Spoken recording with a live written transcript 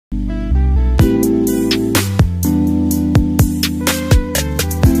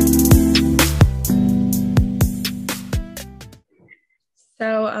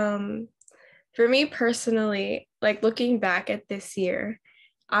For me personally, like looking back at this year,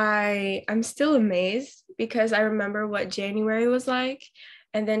 I'm still amazed because I remember what January was like,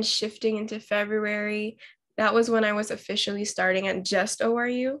 and then shifting into February, that was when I was officially starting at just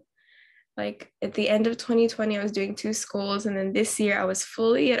ORU. Like at the end of 2020, I was doing two schools, and then this year I was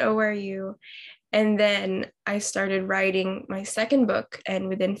fully at ORU. And then I started writing my second book, and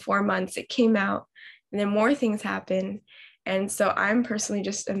within 4 months it came out, and then more things happened. And so I'm personally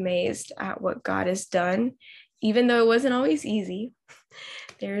just amazed at what God has done, even though it wasn't always easy.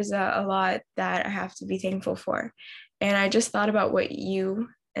 There's a lot that I have to be thankful for. And I just thought about what you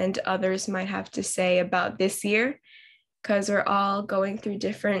and others might have to say about this year, because we're all going through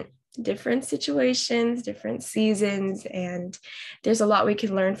different situations, different seasons, and there's a lot we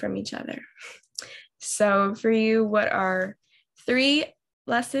can learn from each other. So for you, what are 3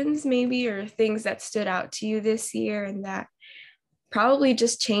 lessons maybe, or things that stood out to you this year and that probably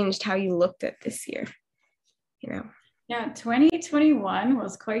just changed how you looked at this year, you know? Yeah, 2021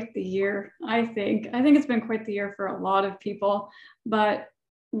 was quite the year, I think. I think it's been quite the year for a lot of people, but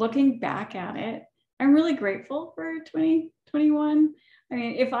looking back at it, I'm really grateful for 2021. I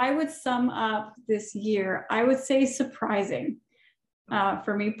mean, if I would sum up this year, I would say surprising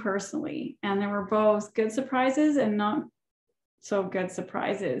for me personally. And there were both good surprises and not so good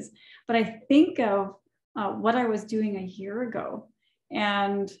surprises. But I think of what I was doing a year ago,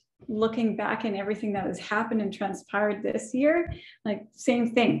 and looking back and everything that has happened and transpired this year, like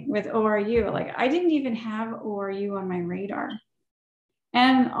same thing with ORU. Like I didn't even have ORU on my radar.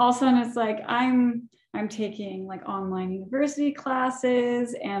 And all of a sudden it's like I'm taking like online university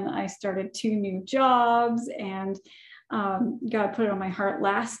classes, and I started 2 new jobs, and God put it on my heart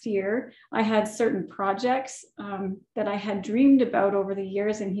last year. I had certain projects that I had dreamed about over the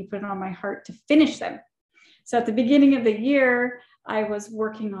years, and he put it on my heart to finish them. So at the beginning of the year, I was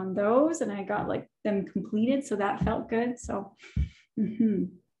working on those, and I got like them completed. So that felt good. So,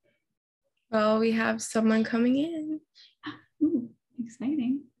 Well, we have someone coming in. Ooh,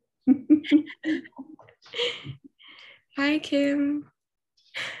 exciting. Hi, Kim.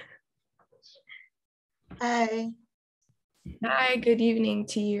 Hi. Hi, good evening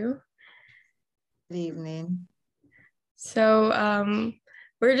to you. Good evening. So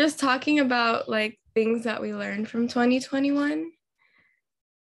we're just talking about like things that we learned from 2021.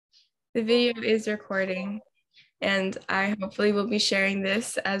 The video is recording, and I hopefully will be sharing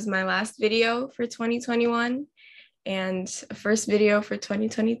this as my last video for 2021 and first video for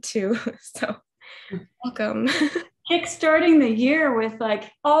 2022. So welcome. Kickstarting the year with like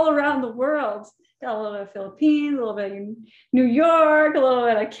all around the world. Got a little bit of Philippines, a little bit of New York, a little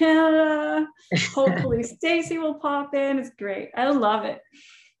bit of Canada. Hopefully Stacy will pop in. It's great. I love it.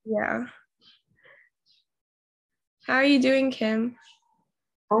 Yeah. How are you doing, Kim?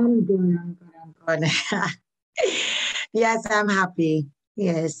 I'm good. Yes, I'm happy.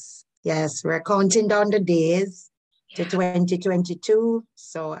 Yes, we're counting down the days to 2022.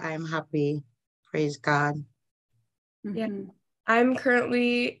 So I'm happy. Praise God. Yeah. I'm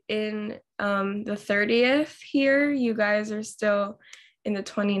currently in the 30th here. You guys are still in the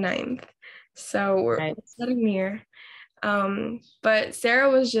 29th. So we're getting near. But Sarah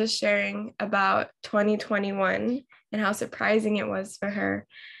was just sharing about 2021 and how surprising it was for her.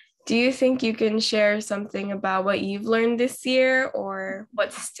 Do you think you can share something about what you've learned this year, or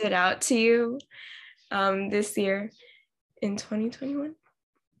what stood out to you this year in 2021?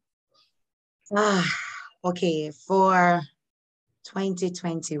 Okay, for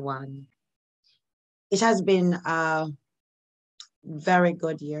 2021, it has been a very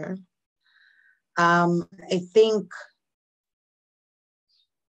good year. I think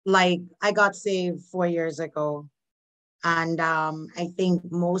like I got saved 4 years ago, and I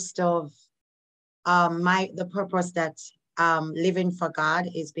think most of the purpose that living for God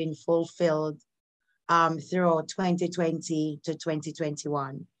is being fulfilled throughout 2020 to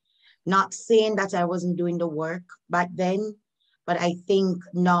 2021. Not saying that I wasn't doing the work back then, but I think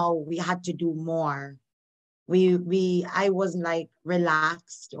now we had to do more. I wasn't like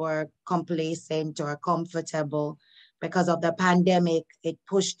relaxed or complacent or comfortable because of the pandemic. It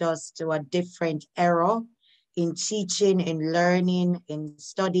pushed us to a different era in teaching, in learning, in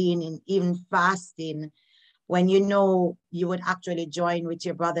studying, in even fasting. When you would actually join with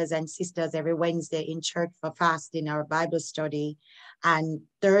your brothers and sisters every Wednesday in church for fasting or Bible study, and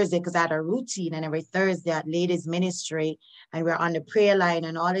Thursday, because I had a routine, and every Thursday at ladies ministry, and we're on the prayer line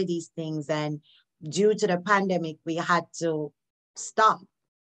and all of these things. And due to the pandemic, we had to stop.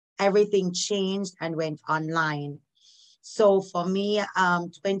 Everything changed and went online. So for me,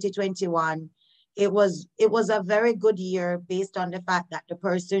 2021, it was a very good year based on the fact that the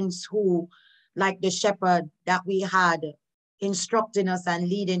persons who, like the shepherd that we had instructing us and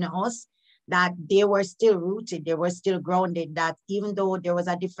leading us, that they were still rooted, they were still grounded, that even though there was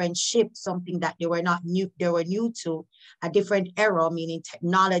a different shift, something that they were new to, a different era, meaning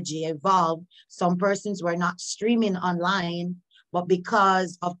technology evolved. Some persons were not streaming online, but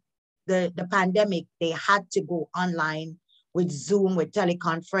because of the pandemic, they had to go online with Zoom, with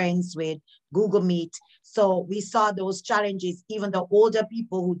teleconference, with Google Meet. So we saw those challenges, even the older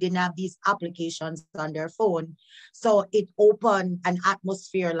people who didn't have these applications on their phone. So it opened an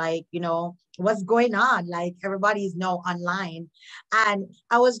atmosphere like, what's going on? Like everybody's now online. And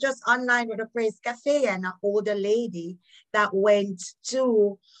I was just online with a Praise Cafe and an older lady that went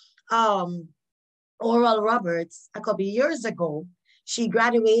to Oral Roberts a couple of years ago. She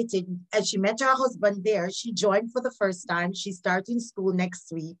graduated and she met her husband there. She joined for the first time. She's starting school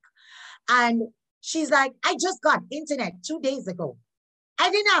next week. And she's like, I just got internet 2 days ago. I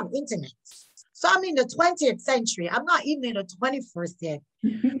didn't have internet. So I'm in the 20th century. I'm not even in the 21st yet.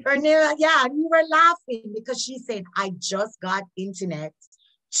 And we were laughing because she said, I just got internet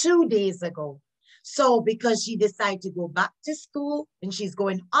 2 days ago. So because she decided to go back to school and she's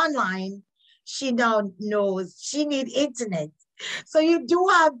going online, she now knows she needs internet. So you do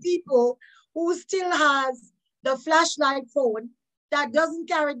have people who still has the flashlight phone that doesn't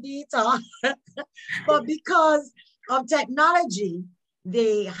carry data, but because of technology,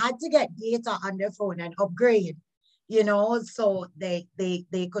 they had to get data on their phone and upgrade, so they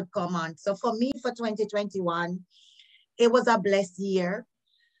could come on. So for me, for 2021, it was a blessed year.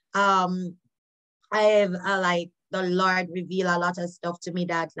 I have like the Lord revealed a lot of stuff to me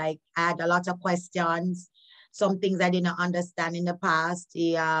that like I had a lot of questions. Some things I didn't understand in the past,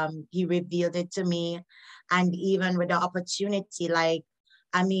 he revealed it to me. And even with the opportunity,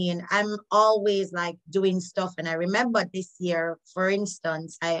 I'm always like doing stuff. And I remember this year, for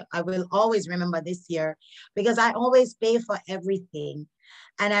instance, I will always remember this year because I always pay for everything.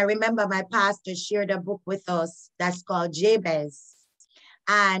 And I remember my pastor shared a book with us that's called Jabez,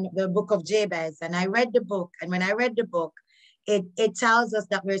 and the book of Jabez. And I read the book. And when I read the book, it tells us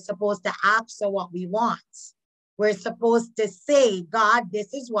that we're supposed to ask for what we want. We're supposed to say, God,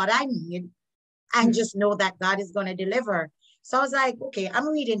 this is what I need, and just know that God is going to deliver. So I was like, okay, I'm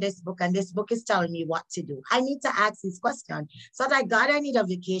reading this book, and this book is telling me what to do. I need to ask this question. So I was like, God, I need a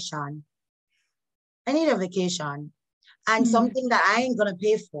vacation. I need a vacation. And something that I ain't going to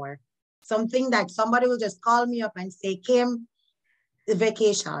pay for. Something that somebody will just call me up and say, Kim, the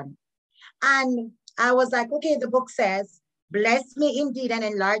vacation. And I was like, okay, the book says, bless me indeed and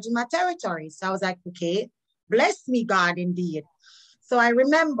enlarge my territory. So I was like, okay, bless me, God, indeed. So I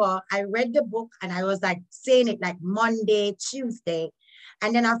remember I read the book and I was like saying it like Monday, Tuesday.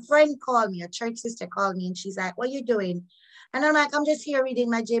 And then a friend called me, a church sister called me, and she's like, what are you doing? And I'm like, I'm just here reading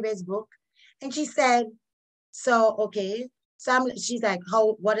my Jabez book. And she said, so, okay. So she's like,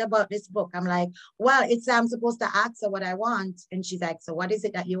 what about this book? I'm like, well, I'm supposed to ask her what I want. And she's like, so what is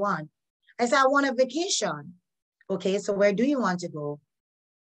it that you want? I said, I want a vacation. Okay, so where do you want to go?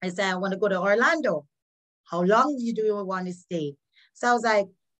 I said, I want to go to Orlando. How long do you want to stay? So I was like,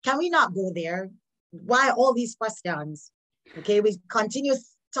 can we not go there? Why all these questions? Okay, we continue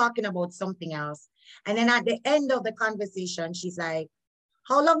talking about something else. And then at the end of the conversation, she's like,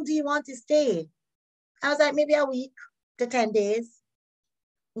 how long do you want to stay? I was like, maybe a week to 10 days.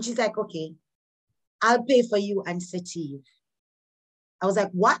 And she's like, okay, I'll pay for you and Sativ. I was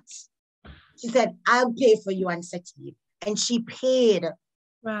like, what? She said, I'll pay for you and Sativ. And she paid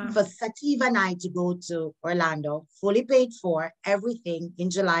for Sativ and I to go to Orlando, fully paid for everything in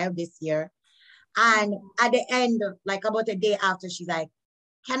July of this year. And at the end, like about a day after, she's like,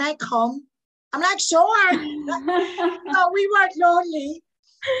 can I come? I'm like, sure. No, we weren't lonely.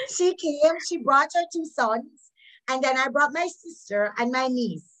 She came, she brought her 2 sons, and then I brought my sister and my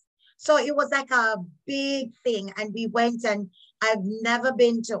niece. So it was like a big thing. And we went, and I've never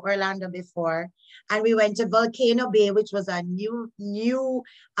been to Orlando before. And we went to Volcano Bay, which was a new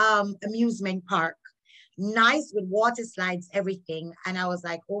amusement park. Nice with water slides, everything. And I was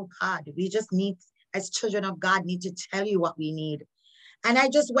like, oh God, we just need, as children of God, need to tell you what we need. And I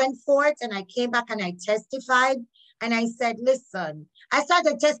just went forth and I came back and I testified. And I said, listen, I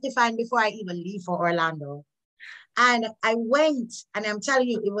started testifying before I even leave for Orlando. And I went, and I'm telling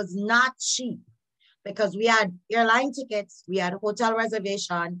you, it was not cheap because we had airline tickets, we had hotel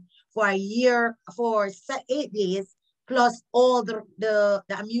reservation for a year, for 8 days, plus all the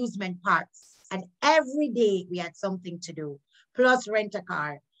amusement parks. And every day we had something to do, plus rent a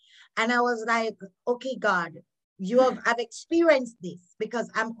car. And I was like, okay, God, I've experienced this because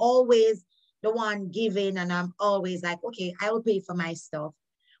I'm always the one giving, and I'm always like, okay, I will pay for my stuff.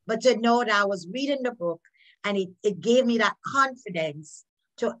 But to know that I was reading the book and it gave me that confidence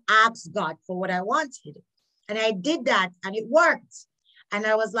to ask God for what I wanted. And I did that and it worked. And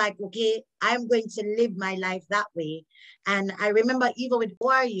I was like, okay, I'm going to live my life that way. And I remember even with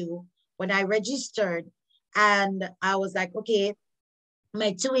ORU, when I registered and I was like, okay,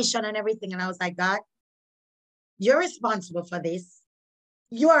 my tuition and everything. And I was like, God, you're responsible for this.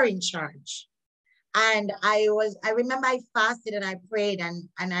 You are in charge. And I remember I fasted and I prayed and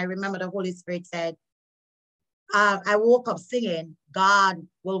I remember the Holy Spirit said, I woke up singing, God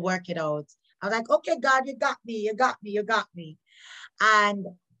will work it out. I was like, okay, God, you got me, you got me, you got me. And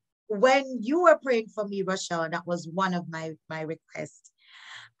when you were praying for me, Rochelle, that was one of my requests.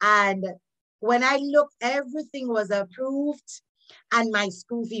 And when I looked, everything was approved and my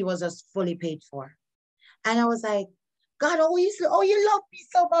school fee was just fully paid for. And I was like, God, you love me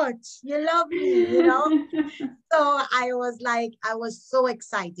so much. You love me, you know? So I was so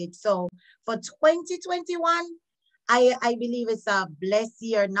excited. So for 2021, I believe it's a blessed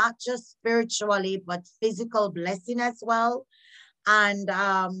year, not just spiritually, but physical blessing as well. And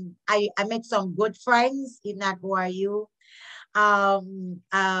I met some good friends in that ORU. I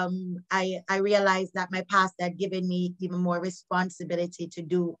realized that my pastor had given me even more responsibility to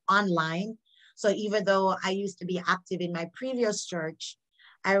do online. So even though I used to be active in my previous church,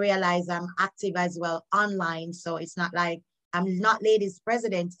 I realized I'm active as well online. So it's not like I'm not ladies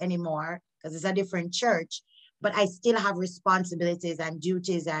president anymore because it's a different church, but I still have responsibilities and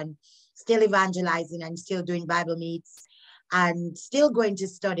duties and still evangelizing and still doing Bible meets and still going to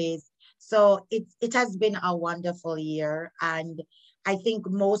studies. So it has been a wonderful year. And I think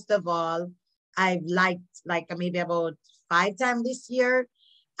most of all, I've liked like maybe about 5 times this year,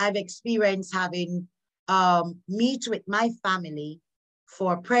 I've experienced having meet with my family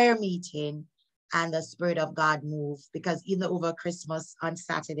for prayer meeting and the Spirit of God moved, because even over Christmas on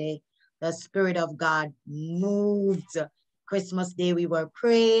Saturday, the Spirit of God moved. Christmas Day, we were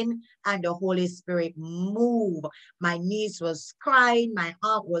praying and the Holy Spirit moved. My niece was crying. My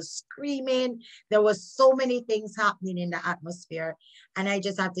aunt was screaming. There was so many things happening in the atmosphere. And I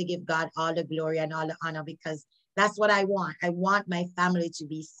just have to give God all the glory and all the honor because that's what I want. I want my family to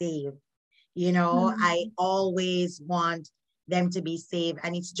be saved. You know, I always want them to be saved.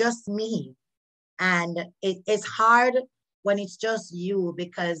 And it's just me. And it's hard when it's just you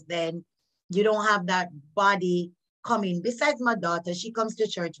because then you don't have that body coming. Besides my daughter, she comes to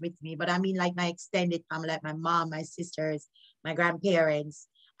church with me, but I mean like my extended family, like my mom, my sisters, my grandparents.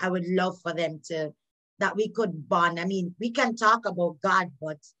 I would love for them that we could bond. I mean, we can talk about God,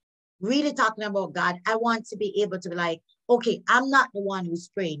 but really talking about God, I want to be able to be like, okay, I'm not the one who's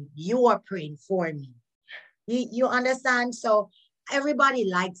praying. You are praying for me. You understand? So everybody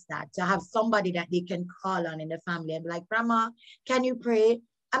likes that, to have somebody that they can call on in the family and be like, Grandma, can you pray?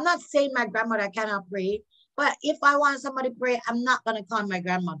 I'm not saying my grandmother cannot pray, but if I want somebody to pray, I'm not going to call my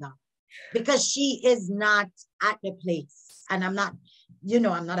grandmother because she is not at the place. And I'm not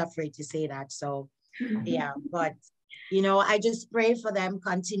afraid to say that. So yeah, but I just pray for them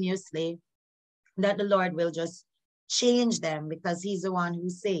continuously that the Lord will just change them because he's the one who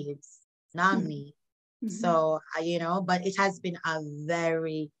saves, not me. So, but it has been a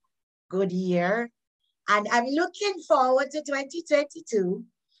very good year. And I'm looking forward to 2022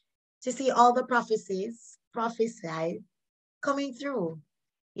 to see all the prophecies prophesied coming through,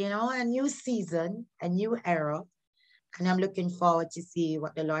 a new season, a new era. And I'm looking forward to see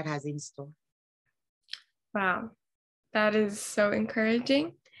what the Lord has in store. Wow, that is so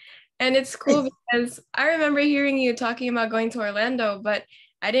encouraging. And it's cool because I remember hearing you talking about going to Orlando, but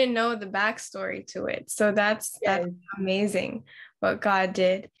I didn't know the backstory to it. So that's amazing what God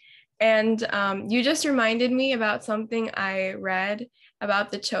did. And you just reminded me about something I read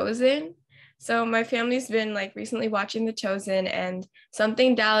about The Chosen. So my family's been like recently watching The Chosen, and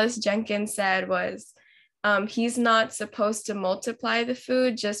something Dallas Jenkins said was, he's not supposed to multiply the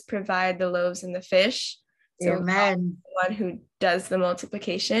food, just provide the loaves and the fish. So Amen. The one who does the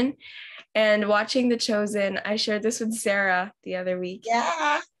multiplication. And watching The Chosen, I shared this with Sarah the other week.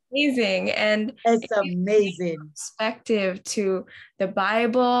 Yeah. Amazing. And it's amazing perspective to the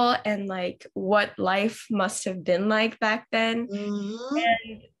Bible and like what life must have been like back then.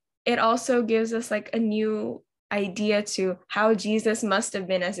 And it also gives us like a new idea to how Jesus must have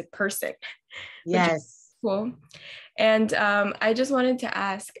been as a person. Yes. Cool. And I just wanted to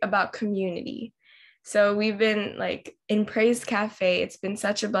ask about community. So we've been like in Praise Cafe, it's been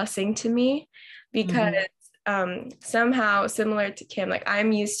such a blessing to me because somehow similar to Kim, like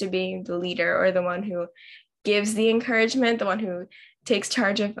I'm used to being the leader or the one who gives the encouragement, the one who takes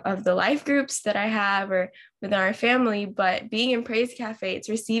charge of the life groups that I have or within our family. But being in Praise Cafe, it's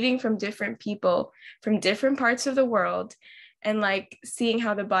receiving from different people from different parts of the world, and like seeing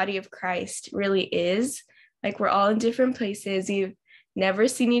how the body of Christ really is. Like we're all in different places. You've never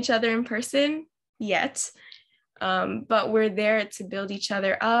seen each other in person yet, but we're there to build each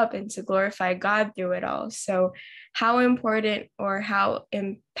other up and to glorify God through it all. So how important or how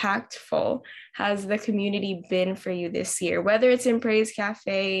impactful has the community been for you this year, whether it's in Praise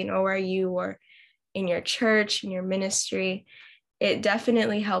Cafe, in ORU, or in your church, in your ministry? It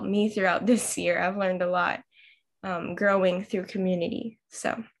definitely helped me throughout this year. I've learned a lot growing through community.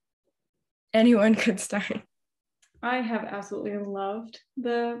 So anyone could start. I have absolutely loved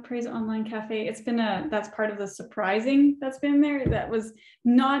the Praise Online Cafe. It's been that's part of the surprising that's been there. That was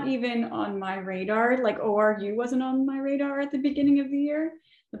not even on my radar. Like ORU wasn't on my radar at the beginning of the year.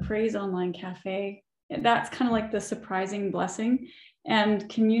 The Praise Online Cafe, that's kind of like the surprising blessing. And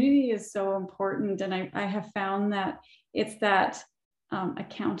community is so important. And I have found that it's that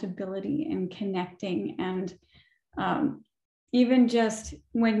accountability and connecting. And even just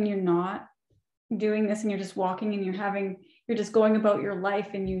when you're not doing this and you're just walking and you're just going about your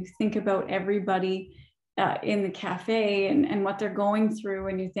life and you think about everybody in the cafe and what they're going through,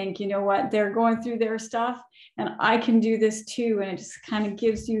 and you think, you know what, they're going through their stuff and I can do this too. And it just kind of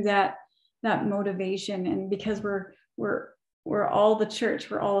gives you that motivation. And because we're all the church,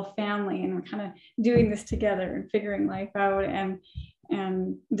 we're all a family, and we're kind of doing this together and figuring life out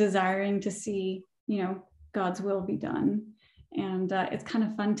and desiring to see, you know, God's will be done. And it's kind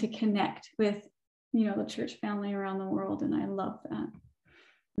of fun to connect with, you know, the church family around the world. And I love that.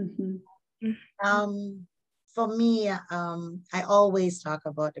 Mm-hmm. For me, I always talk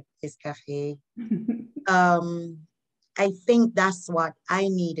about the Praise Cafe. I think that's what I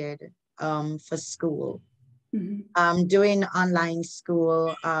needed for school. Mm-hmm. Doing online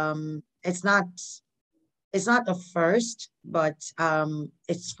school, it's not the first, but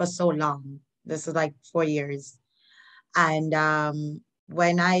it's for so long. This is like 4 years. And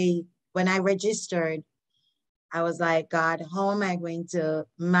when I registered, I was like, God, how am I going to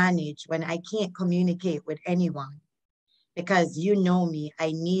manage when I can't communicate with anyone? Because you know me,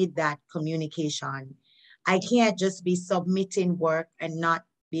 I need that communication. I can't just be submitting work and not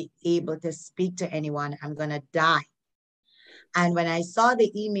be able to speak to anyone. I'm going to die. And when I saw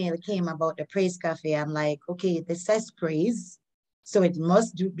the email came about the Praise Cafe, I'm like, okay, this says praise. So it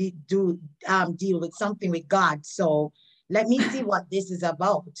must deal with something with God. So let me see what this is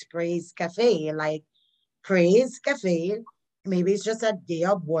about. Praise Cafe, like Praise Cafe. Maybe it's just a day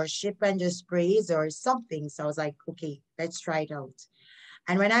of worship and just praise or something. So I was like, okay, let's try it out.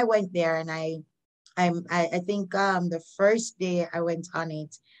 And when I went there, and I think the first day I went on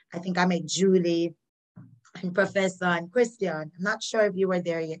it, I think I met Julie and Professor and Christian. I'm not sure if you were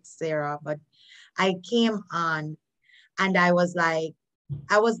there yet, Sarah, but I came on and I was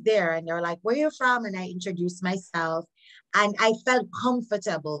there and they were like, where are you from? And I introduced myself and I felt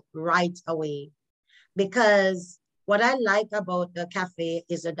comfortable right away, because what I like about the cafe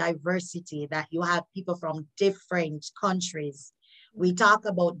is the diversity, that you have people from different countries. We talk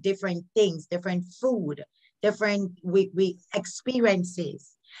about different things, different food, different we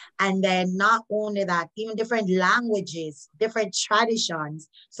experiences. And then not only that, even different languages, different traditions.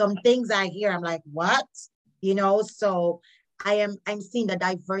 Some things I hear, I'm like, what? You know, so I'm seeing the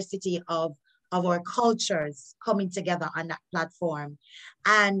diversity of our cultures coming together on that platform.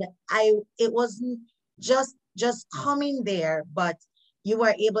 And it wasn't just coming there, but you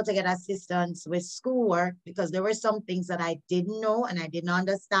were able to get assistance with schoolwork, because there were some things that I didn't know and I didn't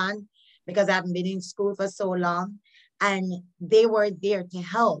understand because I haven't been in school for so long, and they were there to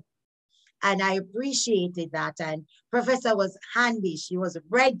help. And I appreciated that. And Professor was handy. She was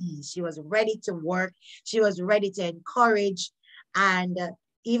ready. She was ready to work. She was ready to encourage. And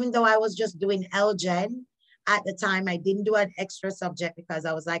even though I was just doing LGen at the time, I didn't do an extra subject because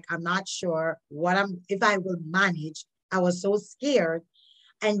I was like, I'm not sure if I will manage. I was so scared.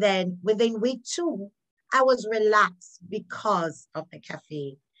 And then within week 2, I was relaxed because of the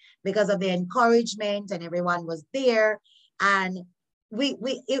cafe, because of the encouragement, and everyone was there. And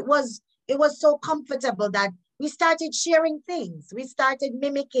it was so comfortable that we started sharing things. We started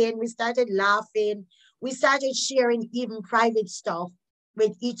mimicking, we started laughing, we started sharing even private stuff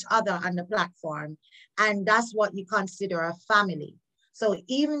with each other on the platform. And that's what you consider a family. So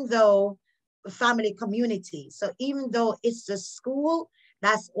even though family community, so even though it's the school,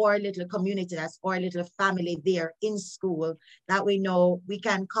 that's our little community, that's our little family there in school that we know we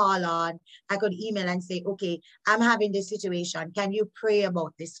can call on. I could email and say, okay, I'm having this situation. Can you pray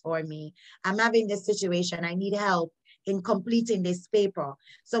about this for me? I'm having this situation. I need help. in completing this paper.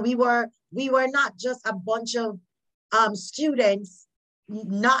 So we were not just a bunch of students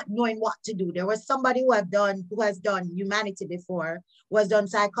not knowing what to do. There was somebody who has done humanity before, who has done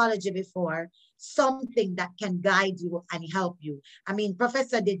psychology before, something that can guide you and help you. I mean,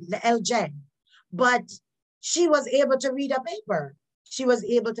 Professor did the LGen, but she was able to read a paper. She was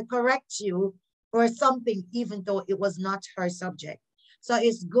able to correct you or something, even though it was not her subject. So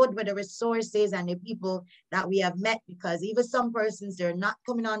it's good with the resources and the people that we have met, because even some persons, they're not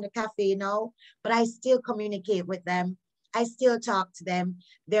coming on the cafe now, but I still communicate with them. I still talk to them.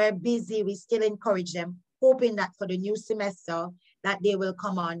 They're busy. We still encourage them, hoping that for the new semester that they will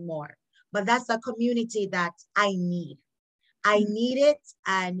come on more. But that's a community that I need. I need it,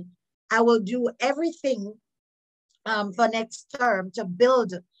 and I will do everything for next term to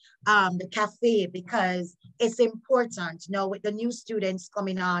build the cafe, because it's important. You know, with the new students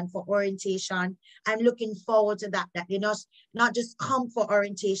coming on for orientation, I'm looking forward to that they not just come for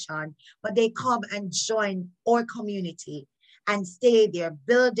orientation, but they come and join our community and stay there,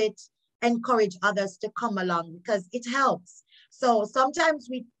 build it, encourage others to come along, because it helps. So sometimes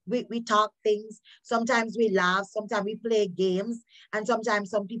we talk things, sometimes we laugh, sometimes we play games, and sometimes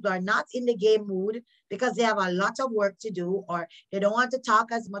some people are not in the game mood because they have a lot of work to do, or they don't want to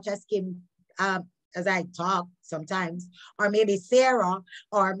talk as much as Kim, as I talk sometimes, or maybe Sarah,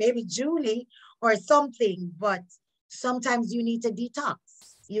 or maybe Julie, or something. But sometimes you need to detox.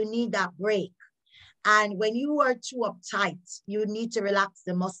 You need that break. And when you are too uptight, you need to relax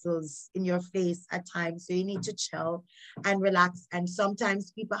the muscles in your face at times. So you need to chill and relax. And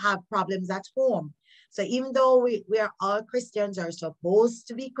sometimes people have problems at home. So even though we are all Christians, or supposed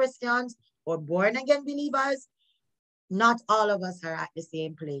to be Christians or born again believers, not all of us are at the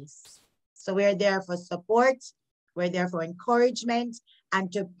same place. So we're there for support. We're there for encouragement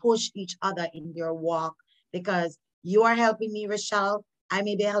and to push each other in your walk, because you are helping me, Rochelle. I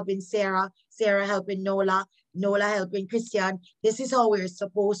may be helping Sarah, Sarah helping Nola, Nola helping Christian. This is how we're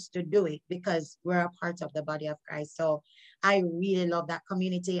supposed to do it, because we're a part of the body of Christ. So I really love that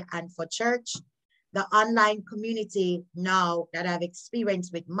community. And for church, the online community now that I've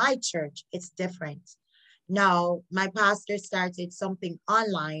experienced with my church, it's different. Now, my pastor started something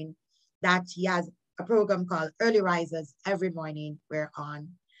online that he has a program called Early Risers. Every morning we're on,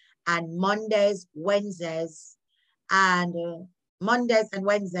 and Mondays, Wednesdays, and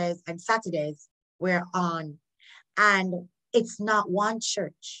Saturdays we're on. And it's not one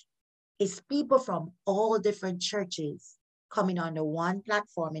church. It's people from all different churches coming on the one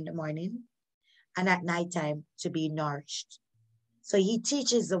platform in the morning and at nighttime to be nourished. So he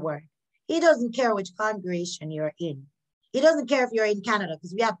teaches the word. He doesn't care which congregation you're in. He doesn't care if you're in Canada,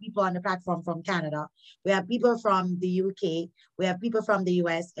 because we have people on the platform from Canada. We have people from the UK. We have people from the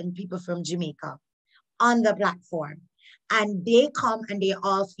US and people from Jamaica on the platform. And they come and they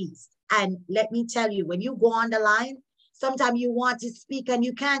all feast. And let me tell you, when you go on the line, sometimes you want to speak and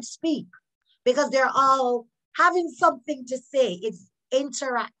you can't speak because they're all having something to say. It's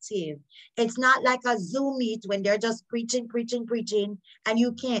interactive. It's not like a Zoom meet when they're just preaching, and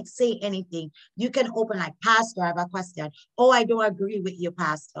you can't say anything. You can open like, Pastor, I have a question. Oh, I don't agree with you,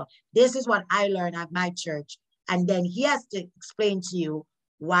 Pastor. This is what I learned at my church. And then he has to explain to you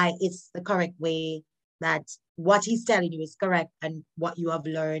why it's the correct way, that what he's telling you is correct and what you have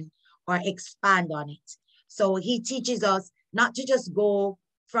learned, or expand on it. So he teaches us not to just go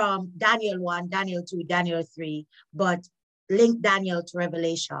from Daniel 1, Daniel 2, Daniel 3, but link Daniel to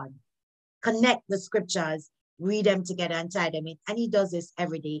Revelation, connect the scriptures, read them together and tie them in. And he does this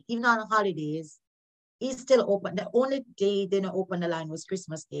every day. Even on holidays, he's still open. The only day he didn't open the line was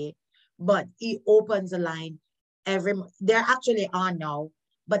Christmas Day, but he opens the line they're actually on now,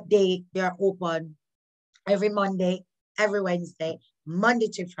 but they're open every Monday, every Wednesday, Monday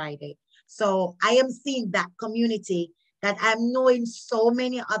to Friday. So I am seeing that community, that I'm knowing so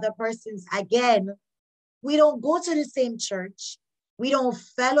many other persons. Again, we don't go to the same church. We don't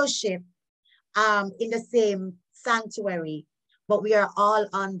fellowship in the same sanctuary, but we are all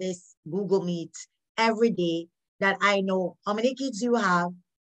on this Google Meet every day, that I know how many kids you have,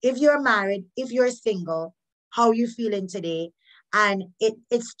 if you're married, if you're single, how you feeling today. And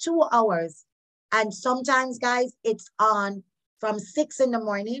it's 2 hours. And sometimes, guys, it's on from 6 in the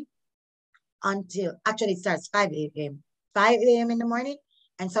morning until, actually it starts 5 a.m. 5 a.m. in the morning.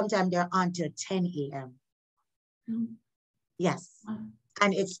 And sometimes they're on till 10 a.m. Yes.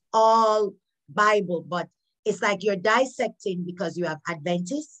 And it's all Bible, but it's like you're dissecting, because you have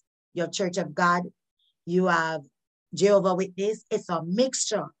Adventists, your Church of God, you have Jehovah's Witness. It's a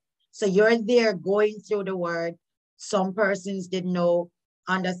mixture. So you're there going through the word. Some persons didn't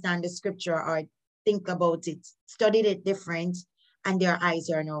understand the scripture, or think about it, studied it different, and their eyes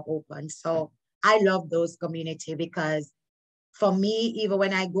are now open. So I love those community because for me, even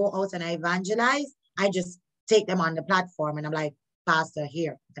when I go out and I evangelize, I just take them on the platform and I'm like, Pastor,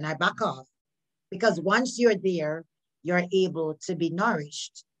 here, and I back off. Because once you're there, you're able to be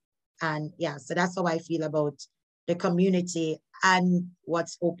nourished. And yeah, so that's how I feel about the community and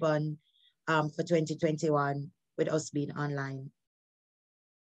what's open for 2021 with us being online.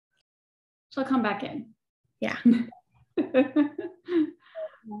 So I'll come back in. Yeah.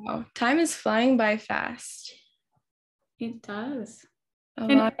 Wow. Time is flying by fast. It does. A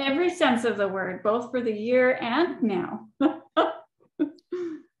In lot. every sense of the word, both for the year and now.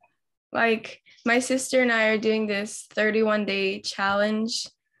 Like my sister and I are doing this 31-day challenge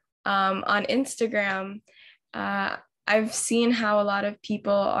on Instagram. I've seen how a lot of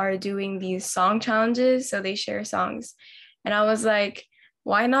people are doing these song challenges. So they share songs. And I was like,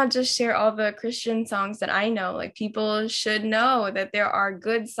 why not just share all the Christian songs that I know? Like people should know that there are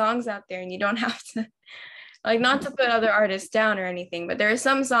good songs out there and you don't have to, like, not to put other artists down or anything, but there are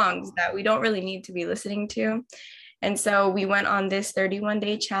some songs that we don't really need to be listening to. And so we went on this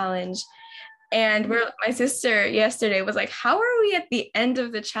 31-day challenge. And my sister yesterday was like, how are we at the end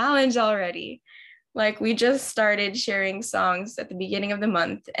of the challenge already? Like we just started sharing songs at the beginning of the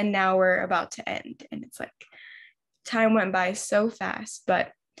month and now we're about to end. And it's like time went by so fast,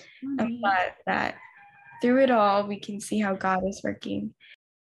 but I'm glad that through it all, we can see how God is working.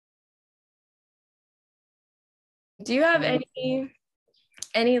 Do you have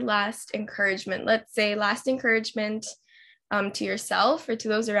any last encouragement? Let's say last encouragement to yourself or to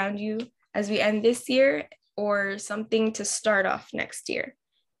those around you as we end this year, or something to start off next year?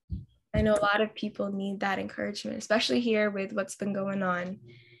 I know a lot of people need that encouragement, especially here with what's been going on.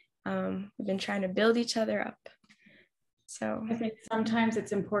 We've been trying to build each other up. So I think sometimes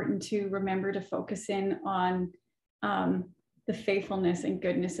it's important to remember to focus in on the faithfulness and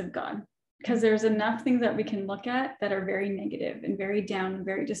goodness of God, because there's enough things that we can look at that are very negative and very down and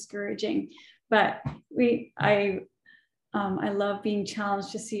very discouraging. But I love being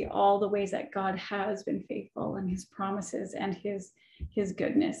challenged to see all the ways that God has been faithful and his promises and his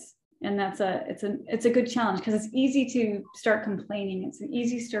goodness. And it's a good challenge, because it's easy to start complaining. It's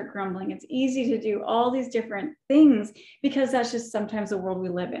easy to start grumbling. It's easy to do all these different things because that's just sometimes the world we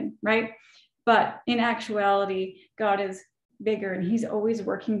live in, right? But in actuality, God is bigger and he's always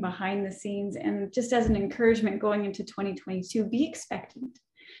working behind the scenes. And just as an encouragement going into 2022, be expectant,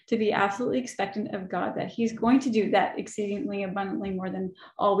 to be absolutely expectant of God, that he's going to do that exceedingly abundantly more than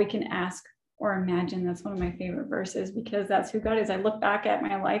all we can ask or imagine. That's one of my favorite verses, because that's who God is. I look back at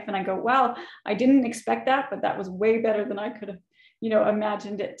my life and I go, wow, I didn't expect that, but that was way better than I could have,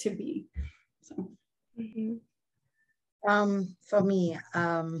 imagined it to be. So. For me,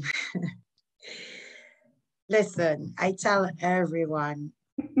 listen, I tell everyone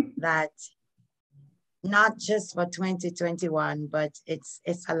that not just for 2021, but it's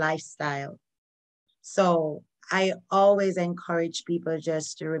a lifestyle. So I always encourage people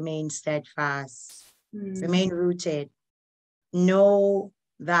just to remain steadfast, remain rooted, know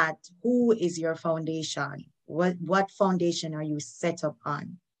that who is your foundation? What foundation are you set up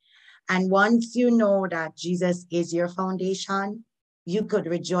on? And once you know that Jesus is your foundation, you could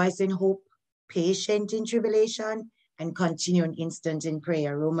rejoice in hope, patient in tribulation, and continue an instant in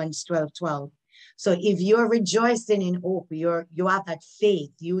prayer. Romans 12:12. So if you're rejoicing in hope, you have that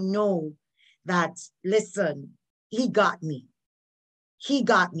faith, you know that, listen, he got me. He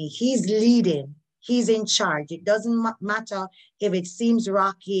got me. He's leading. He's in charge. It doesn't matter if it seems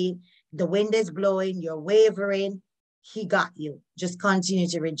rocky, the wind is blowing, you're wavering. He got you. Just continue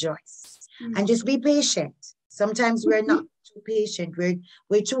to rejoice and just be patient. Sometimes we're not too patient.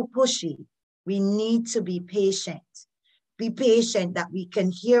 We're too pushy. We need to be patient. Be patient that we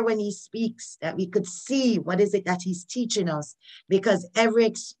can hear when he speaks, that we could see what is it that he's teaching us, because every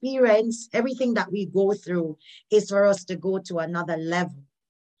experience, everything that we go through is for us to go to another level.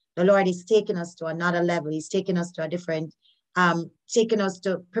 The Lord is taking us to another level. He's taking us to a different, taking us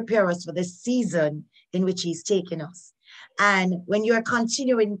to prepare us for the season in which he's taking us. And when you're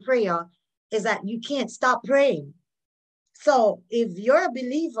continuing prayer, is that you can't stop praying. So if you're a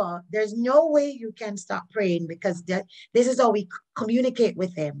believer, there's no way you can stop praying, because this is how we communicate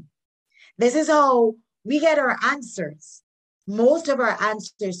with him. This is how we get our answers. Most of our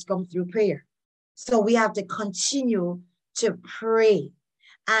answers come through prayer. So we have to continue to pray.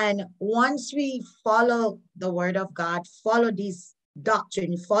 And once we follow the word of God, follow these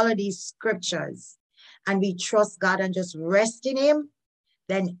doctrine, follow these scriptures, and we trust God and just rest in him,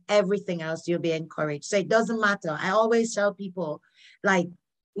 then everything else you'll be encouraged. So it doesn't matter. I always tell people, like,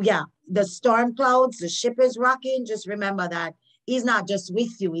 yeah, the storm clouds, the ship is rocking. Just remember that he's not just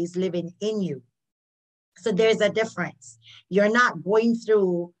with you, he's living in you. So there's a difference. You're not going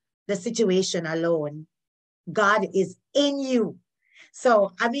through the situation alone. God is in you.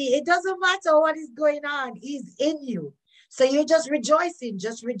 So, I mean, it doesn't matter what is going on. He's in you. So you're just rejoicing,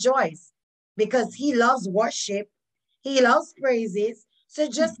 just rejoice because he loves worship. He loves praises. So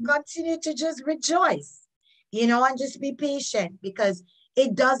just continue to just rejoice, and just be patient because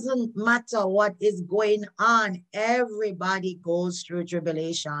it doesn't matter what is going on. Everybody goes through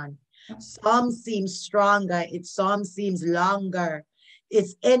tribulation. Some seem stronger. Some seems longer.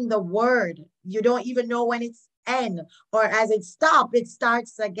 It's in the word. You don't even know when it's end or as it stops, it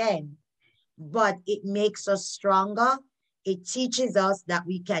starts again. But it makes us stronger. It teaches us that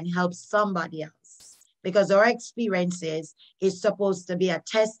we can help somebody else because our experiences is supposed to be a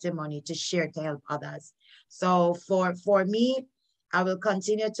testimony to share to help others. So for me, I will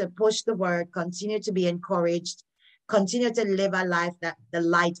continue to push the word, continue to be encouraged, continue to live a life that the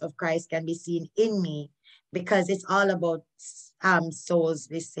light of Christ can be seen in me because it's all about souls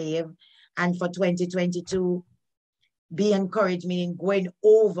we save. And for 2022, be encouraged, meaning going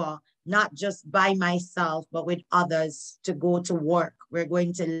over, not just by myself, but with others to go to work. We're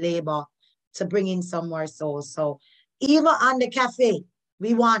going to labor to bring in some more souls. So even on the cafe,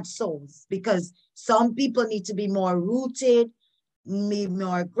 we want souls because some people need to be more rooted, be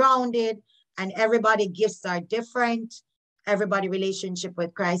more grounded, and everybody gifts are different. Everybody relationship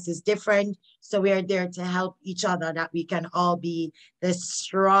with Christ is different. So we are there to help each other that we can all be the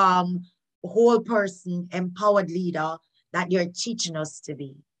strong, whole person, empowered leader that you're teaching us to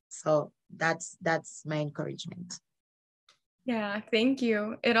be. So that's my encouragement. Yeah, thank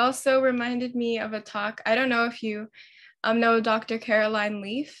you. It also reminded me of a talk. I don't know if you know Dr. Caroline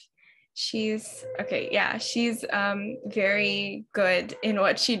Leaf. She's very good in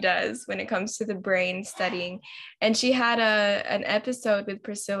what she does when it comes to the brain studying. And she had an episode with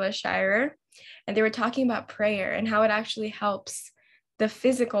Priscilla Shirer, and they were talking about prayer and how it actually helps the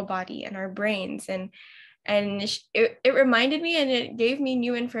physical body and our brains. And it reminded me, and it gave me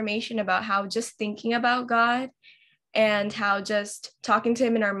new information about how just thinking about God and how just talking to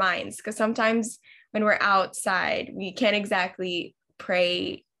him in our minds, because sometimes when we're outside, we can't exactly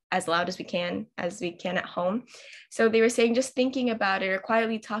pray as loud as we can at home. So they were saying just thinking about it or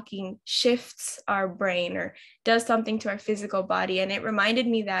quietly talking shifts our brain or does something to our physical body. And it reminded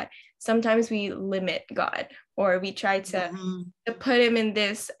me that sometimes we limit God or we try to put him in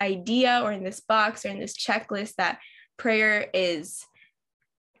this idea or in this box or in this checklist that prayer is.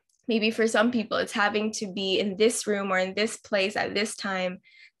 Maybe for some people, it's having to be in this room or in this place at this time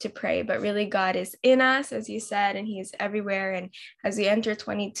to pray. But really, God is in us, as you said, and he is everywhere. And as we enter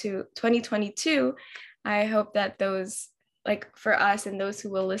 2022, I hope that those, like for us and those who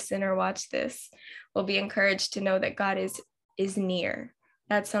will listen or watch this, will be encouraged to know that God is near.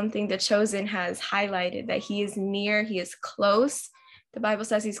 That's something the Chosen has highlighted, that he is near, he is close. The Bible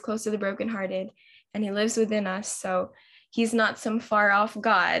says he's close to the brokenhearted and he lives within us. So he's not some far off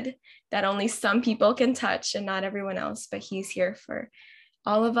God that only some people can touch and not everyone else, but he's here for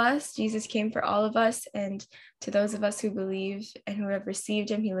all of us. Jesus came for all of us. And to those of us who believe and who have received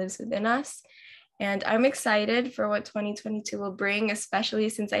him, he lives within us. And I'm excited for what 2022 will bring, especially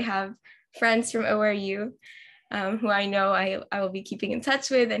since I have friends from ORU who I know I will be keeping in touch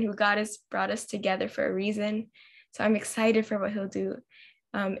with and who God has brought us together for a reason. So I'm excited for what he'll do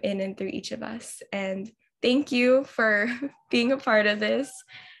in and through each of us. And thank you for being a part of this.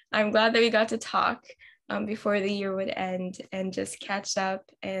 I'm glad that we got to talk before the year would end and just catch up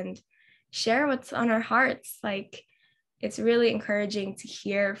and share what's on our hearts. Like, it's really encouraging to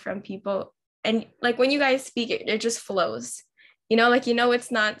hear from people. And like when you guys speak, it just flows,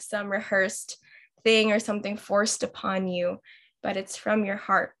 it's not some rehearsed thing or something forced upon you, but it's from your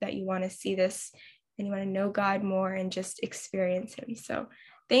heart that you want to see this and you want to know God more and just experience him. So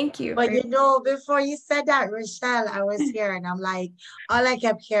thank you. But before you said that, Rochelle, I was here and I'm like, all I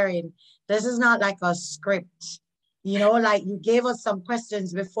kept hearing, this is not like a script, like you gave us some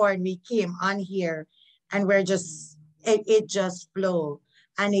questions before and we came on here and we're just, it just flowed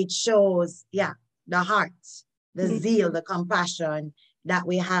and it shows, the heart, the zeal, the compassion that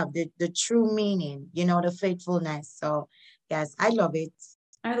we have, the true meaning, the faithfulness. So yes, I love it.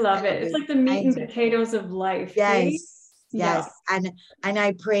 I love it. It's like the meat and potatoes of life. Yes. Yes. Yeah. And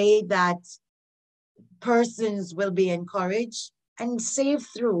I pray that persons will be encouraged and saved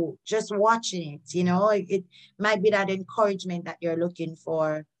through just watching it. It might be that encouragement that you're looking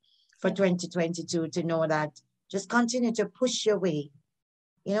for 2022 to know that just continue to push your way,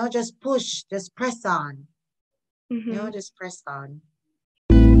 just push, just press on, just press on.